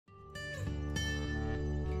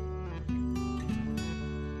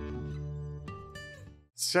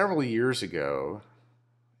Several years ago,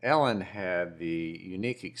 Ellen had the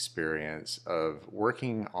unique experience of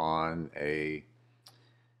working on a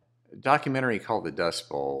documentary called The Dust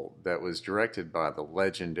Bowl that was directed by the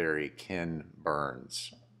legendary Ken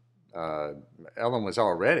Burns. Uh, Ellen was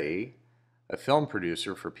already a film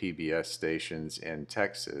producer for PBS stations in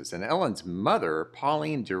Texas, and Ellen's mother,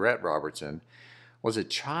 Pauline Durrett Robertson, was a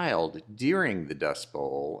child during the Dust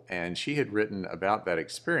Bowl, and she had written about that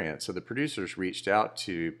experience. So the producers reached out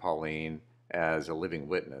to Pauline as a living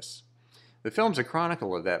witness. The film's a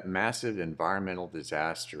chronicle of that massive environmental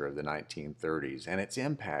disaster of the 1930s and its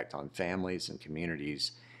impact on families and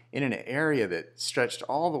communities in an area that stretched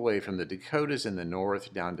all the way from the Dakotas in the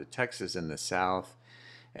north down to Texas in the south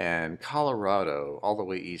and Colorado all the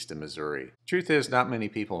way east to Missouri. Truth is, not many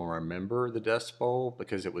people remember the Dust Bowl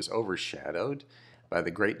because it was overshadowed by the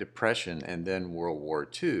Great Depression and then World War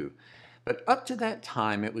II. But up to that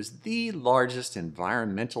time, it was the largest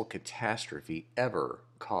environmental catastrophe ever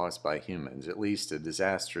caused by humans, at least a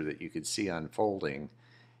disaster that you could see unfolding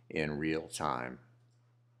in real time.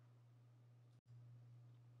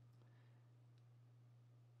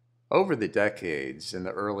 Over the decades in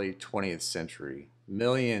the early 20th century,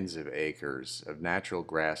 millions of acres of natural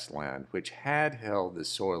grassland, which had held the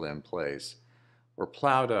soil in place, were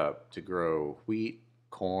plowed up to grow wheat,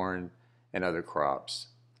 corn, and other crops.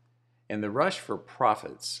 In the rush for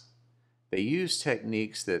profits, they used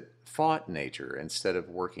techniques that fought nature instead of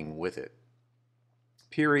working with it.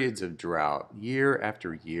 Periods of drought, year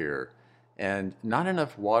after year, and not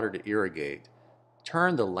enough water to irrigate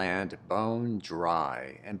turned the land bone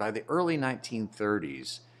dry, and by the early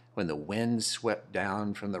 1930s, when the wind swept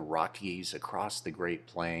down from the Rockies across the Great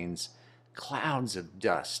Plains, clouds of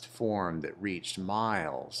dust formed that reached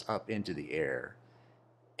miles up into the air.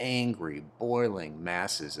 Angry, boiling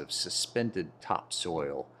masses of suspended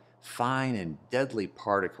topsoil, fine and deadly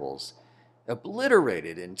particles,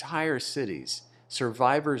 obliterated entire cities.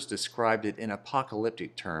 Survivors described it in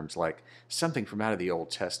apocalyptic terms like something from out of the Old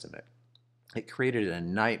Testament. It created a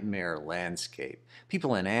nightmare landscape.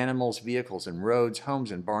 People and animals, vehicles and roads,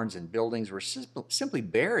 homes and barns and buildings were simply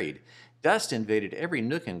buried. Dust invaded every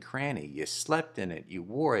nook and cranny. You slept in it, you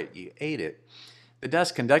wore it, you ate it. The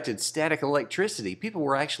dust conducted static electricity. People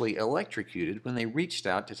were actually electrocuted when they reached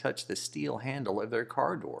out to touch the steel handle of their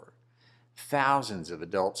car door. Thousands of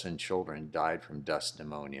adults and children died from dust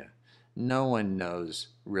pneumonia. No one knows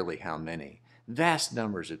really how many. Vast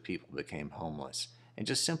numbers of people became homeless and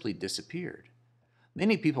just simply disappeared.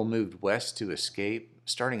 Many people moved west to escape,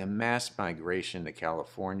 starting a mass migration to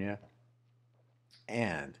California,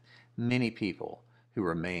 and many people who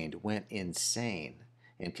remained went insane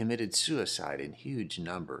and committed suicide in huge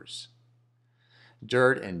numbers.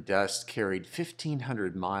 Dirt and dust carried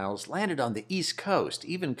 1,500 miles, landed on the East Coast,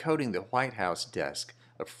 even coating the White House desk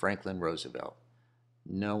of Franklin Roosevelt.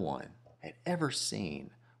 No one had ever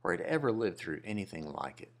seen or had ever lived through anything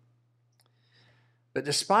like it. But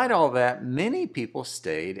despite all that, many people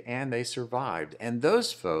stayed and they survived. And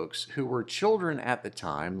those folks who were children at the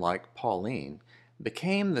time, like Pauline,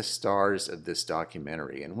 became the stars of this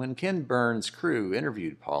documentary. And when Ken Burns' crew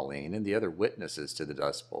interviewed Pauline and the other witnesses to the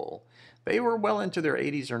Dust Bowl, they were well into their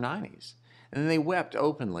 80s or 90s. And they wept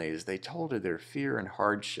openly as they told of their fear and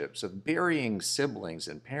hardships of burying siblings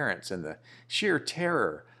and parents and the sheer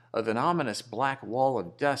terror of an ominous black wall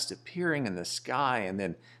of dust appearing in the sky and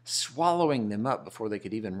then swallowing them up before they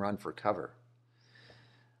could even run for cover.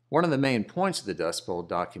 One of the main points of the Dust Bowl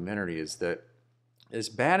documentary is that, as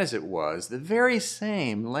bad as it was, the very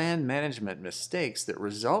same land management mistakes that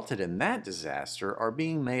resulted in that disaster are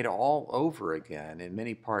being made all over again in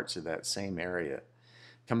many parts of that same area.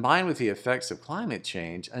 Combined with the effects of climate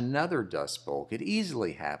change, another Dust Bowl could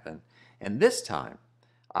easily happen, and this time,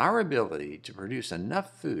 our ability to produce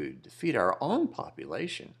enough food to feed our own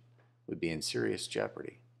population would be in serious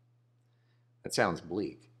jeopardy. That sounds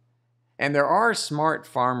bleak. And there are smart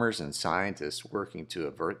farmers and scientists working to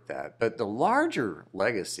avert that, but the larger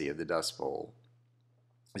legacy of the Dust Bowl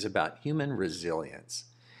is about human resilience.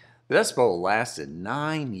 The Dust Bowl lasted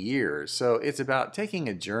 9 years, so it's about taking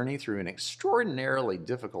a journey through an extraordinarily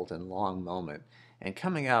difficult and long moment and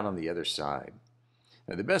coming out on the other side.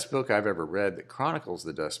 Now, the best book I've ever read that chronicles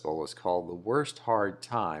the Dust Bowl is called The Worst Hard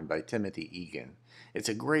Time by Timothy Egan. It's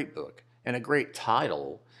a great book and a great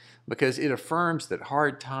title because it affirms that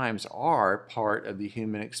hard times are part of the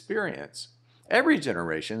human experience. Every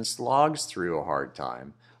generation slogs through a hard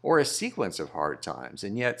time or a sequence of hard times,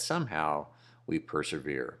 and yet somehow we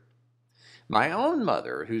persevere. My own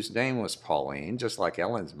mother, whose name was Pauline, just like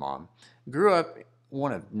Ellen's mom, grew up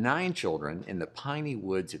one of 9 children in the piney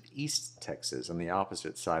woods of East Texas on the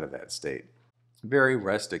opposite side of that state. Very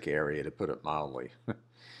rustic area, to put it mildly.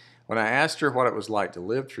 When I asked her what it was like to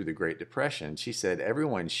live through the Great Depression, she said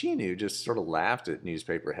everyone she knew just sort of laughed at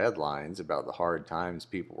newspaper headlines about the hard times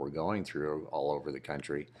people were going through all over the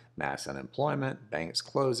country: mass unemployment, banks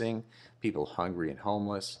closing, people hungry and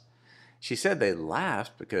homeless. She said they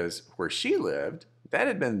laughed because where she lived, that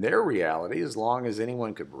had been their reality as long as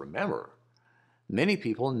anyone could remember. Many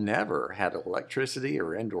people never had electricity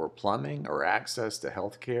or indoor plumbing or access to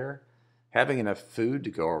health care. Having enough food to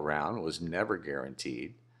go around was never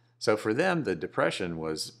guaranteed. So for them, the Depression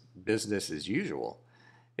was business as usual.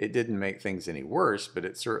 It didn't make things any worse, but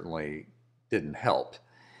it certainly didn't help.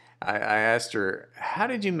 I asked her, "How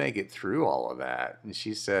did you make it through all of that?" And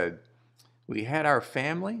she said, "We had our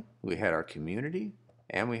family, we had our community,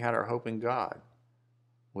 and we had our hope in God.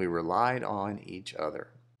 We relied on each other."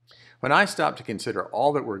 When I stop to consider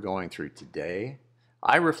all that we're going through today,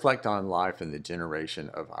 I reflect on life in the generation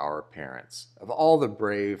of our parents, of all the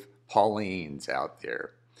brave Paulines out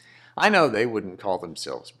there. I know they wouldn't call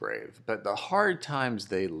themselves brave, but the hard times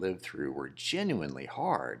they lived through were genuinely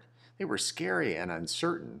hard. They were scary and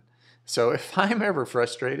uncertain. So if I'm ever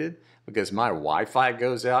frustrated because my Wi-Fi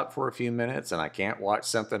goes out for a few minutes and I can't watch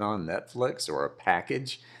something on Netflix, or a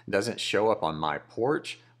package doesn't show up on my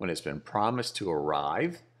porch when it's been promised to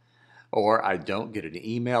arrive, or I don't get an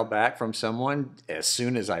email back from someone as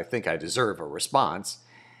soon as I think I deserve a response,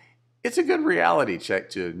 it's a good reality check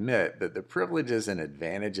to admit that the privileges and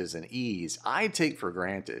advantages and ease I take for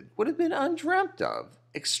granted would have been undreamt of,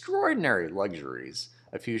 extraordinary luxuries,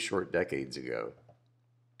 a few short decades ago.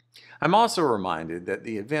 I'm also reminded that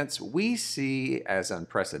the events we see as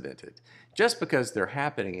unprecedented, just because they're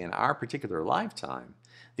happening in our particular lifetime,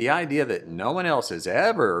 the idea that no one else has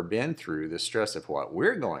ever been through the stress of what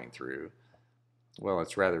we're going through, well,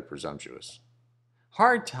 it's rather presumptuous.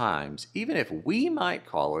 Hard times, even if we might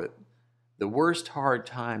call it the worst hard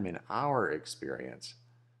time in our experience,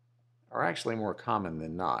 are actually more common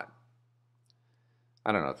than not.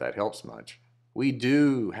 I don't know if that helps much. We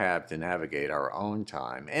do have to navigate our own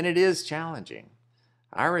time, and it is challenging.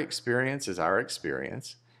 Our experience is our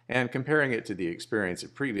experience, and comparing it to the experience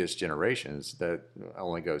of previous generations, that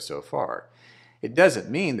only goes so far. It doesn't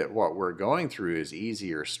mean that what we're going through is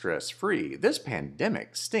easy or stress-free. This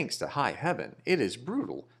pandemic stinks to high heaven. It is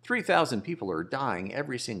brutal. 3,000 people are dying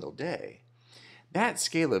every single day. That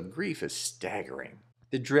scale of grief is staggering.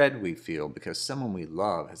 The dread we feel because someone we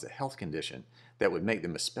love has a health condition that would make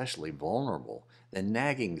them especially vulnerable. The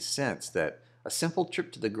nagging sense that a simple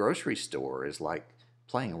trip to the grocery store is like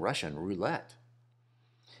playing Russian roulette.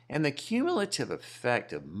 And the cumulative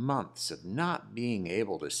effect of months of not being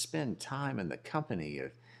able to spend time in the company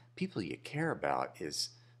of people you care about is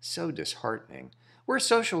so disheartening. We're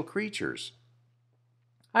social creatures.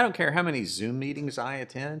 I don't care how many Zoom meetings I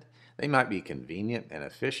attend. They might be convenient and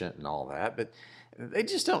efficient and all that, but they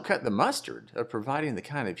just don't cut the mustard of providing the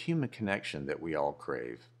kind of human connection that we all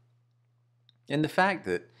crave. And the fact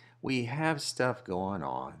that we have stuff going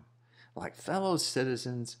on, like fellow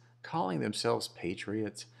citizens calling themselves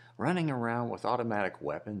patriots, running around with automatic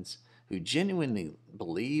weapons, who genuinely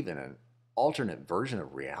believe in an alternate version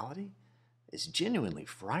of reality, is genuinely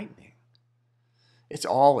frightening. It's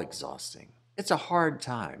all exhausting. It's a hard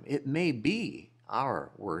time. It may be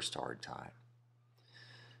our worst hard time.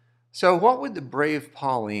 So what would the brave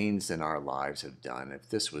Paulines in our lives have done if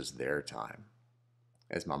this was their time?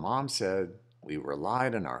 As my mom said, we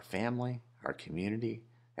relied on our family, our community,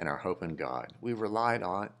 and our hope in God. We relied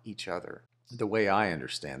on each other. The way I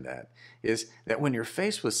understand that is that when you're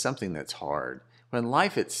faced with something that's hard, when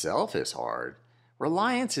life itself is hard,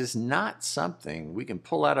 reliance is not something we can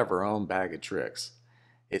pull out of our own bag of tricks.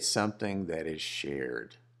 It's something that is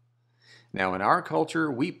shared. Now, in our culture,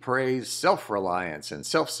 we praise self-reliance and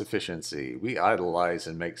self-sufficiency. We idolize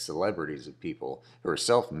and make celebrities of people who are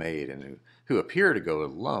self-made and who appear to go it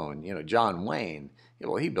alone. John Wayne,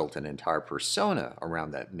 well, he built an entire persona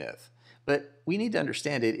around that myth. But we need to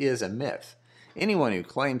understand it is a myth. Anyone who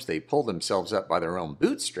claims they pull themselves up by their own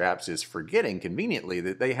bootstraps is forgetting conveniently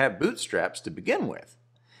that they have bootstraps to begin with.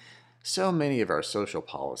 So many of our social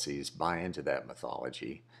policies buy into that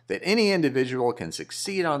mythology, that any individual can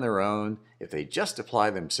succeed on their own if they just apply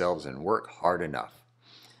themselves and work hard enough.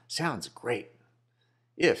 Sounds great.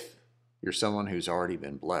 If you're someone who's already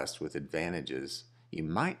been blessed with advantages you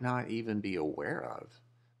might not even be aware of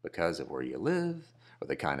because of where you live, or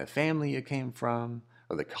the kind of family you came from,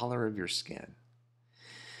 or the color of your skin.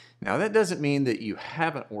 Now, that doesn't mean that you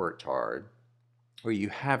haven't worked hard or you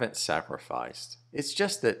haven't sacrificed. It's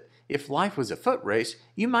just that if life was a foot race,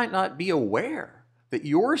 you might not be aware that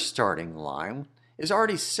your starting line is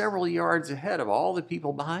already several yards ahead of all the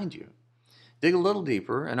people behind you. Dig a little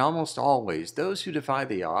deeper, and almost always those who defy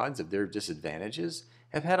the odds of their disadvantages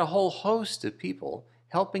have had a whole host of people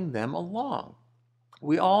helping them along.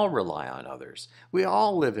 We all rely on others. We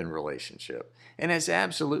all live in relationship. And it's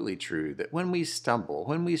absolutely true that when we stumble,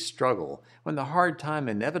 when we struggle, when the hard time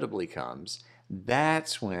inevitably comes,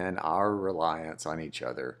 that's when our reliance on each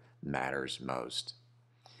other matters most.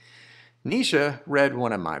 Nisha read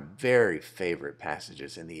one of my very favorite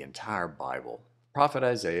passages in the entire Bible. Prophet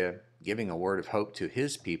Isaiah giving a word of hope to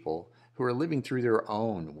his people who are living through their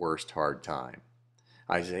own worst hard time.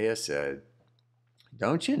 Isaiah said,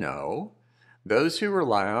 "Don't you know? Those who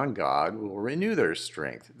rely on God will renew their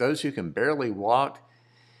strength. Those who can barely walk,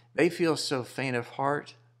 they feel so faint of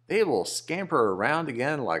heart, they will scamper around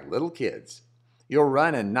again like little kids. You'll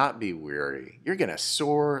run and not be weary. You're going to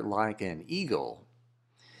soar like an eagle."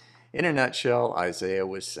 In a nutshell, Isaiah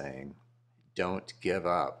was saying, don't give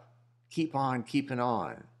up. Keep on keeping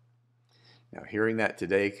on. Now, hearing that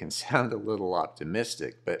today can sound a little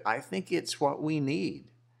optimistic, but I think it's what we need,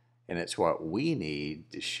 and it's what we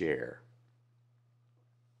need to share.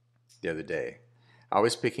 The other day, I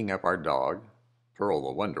was picking up our dog, Pearl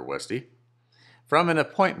the Wonder Westie, from an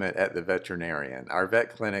appointment at the veterinarian. Our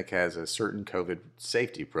vet clinic has a certain COVID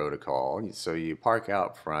safety protocol, so you park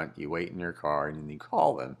out front, you wait in your car, and then you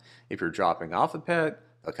call them. If you're dropping off a pet,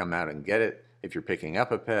 they'll come out and get it. If you're picking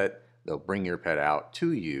up a pet, they'll bring your pet out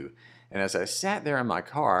to you. And as I sat there in my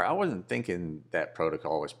car, I wasn't thinking that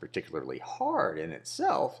protocol was particularly hard in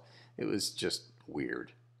itself. It was just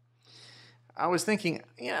weird. I was thinking,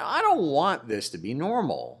 I don't want this to be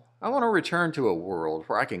normal. I want to return to a world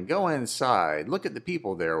where I can go inside, look at the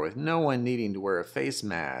people there with no one needing to wear a face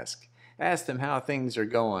mask, ask them how things are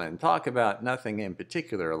going, talk about nothing in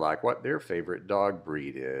particular like what their favorite dog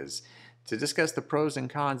breed is, to discuss the pros and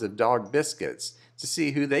cons of dog biscuits, to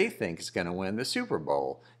see who they think is going to win the Super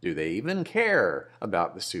Bowl. Do they even care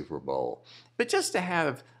about the Super Bowl? But just to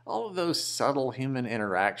have all of those subtle human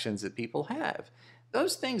interactions that people have.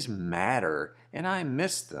 Those things matter, and I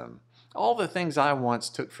miss them. All the things I once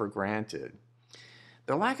took for granted.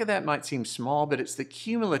 The lack of that might seem small, but it's the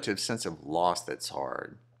cumulative sense of loss that's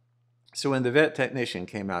hard. So when the vet technician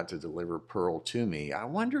came out to deliver Pearl to me, I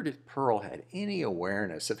wondered if Pearl had any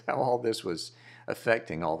awareness of how all this was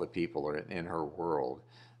affecting all the people in her world.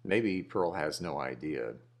 Maybe Pearl has no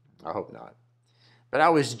idea. I hope not. But I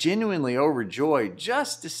was genuinely overjoyed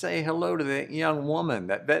just to say hello to that young woman,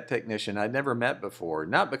 that vet technician I'd never met before.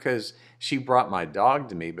 Not because she brought my dog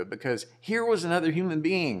to me, but because here was another human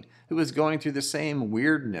being who was going through the same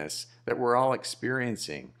weirdness that we're all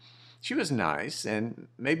experiencing. She was nice, and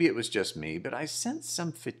maybe it was just me, but I sensed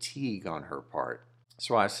some fatigue on her part.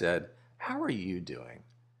 So I said, "How are you doing?"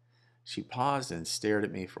 She paused and stared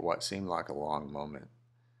at me for what seemed like a long moment.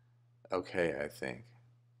 "Okay, I think."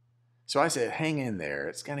 So I said, "Hang in there,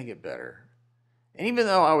 it's going to get better." And even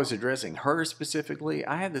though I was addressing her specifically,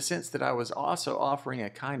 I had the sense that I was also offering a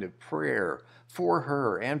kind of prayer for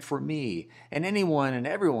her and for me and anyone and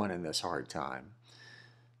everyone in this hard time.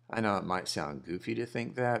 I know it might sound goofy to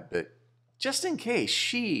think that, but just in case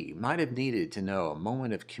she might have needed to know a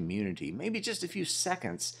moment of community, maybe just a few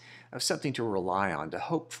seconds of something to rely on, to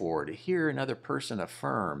hope for, to hear another person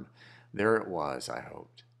affirm, there it was, I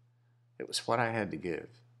hoped. It was what I had to give.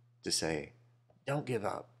 To say, don't give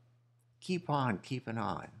up. Keep on keeping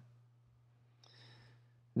on.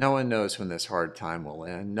 No one knows when this hard time will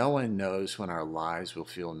end. No one knows when our lives will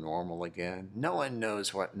feel normal again. No one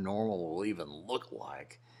knows what normal will even look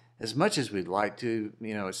like. As much as we'd like to,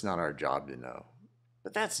 it's not our job to know.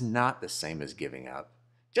 But that's not the same as giving up.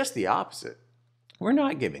 Just the opposite. We're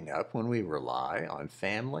not giving up when we rely on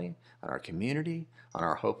family, on our community, on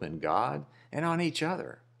our hope in God, and on each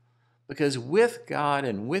other. Because with God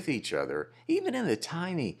and with each other, even in the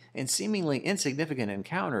tiny and seemingly insignificant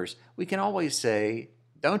encounters, we can always say,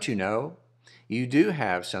 don't you know, you do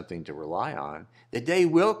have something to rely on. The day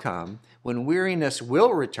will come when weariness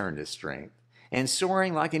will return to strength, and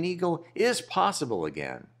soaring like an eagle is possible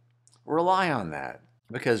again. Rely on that,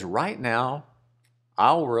 because right now,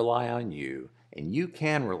 I'll rely on you, and you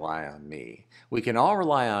can rely on me. We can all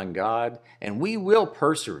rely on God, and we will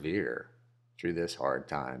persevere through this hard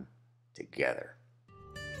time together.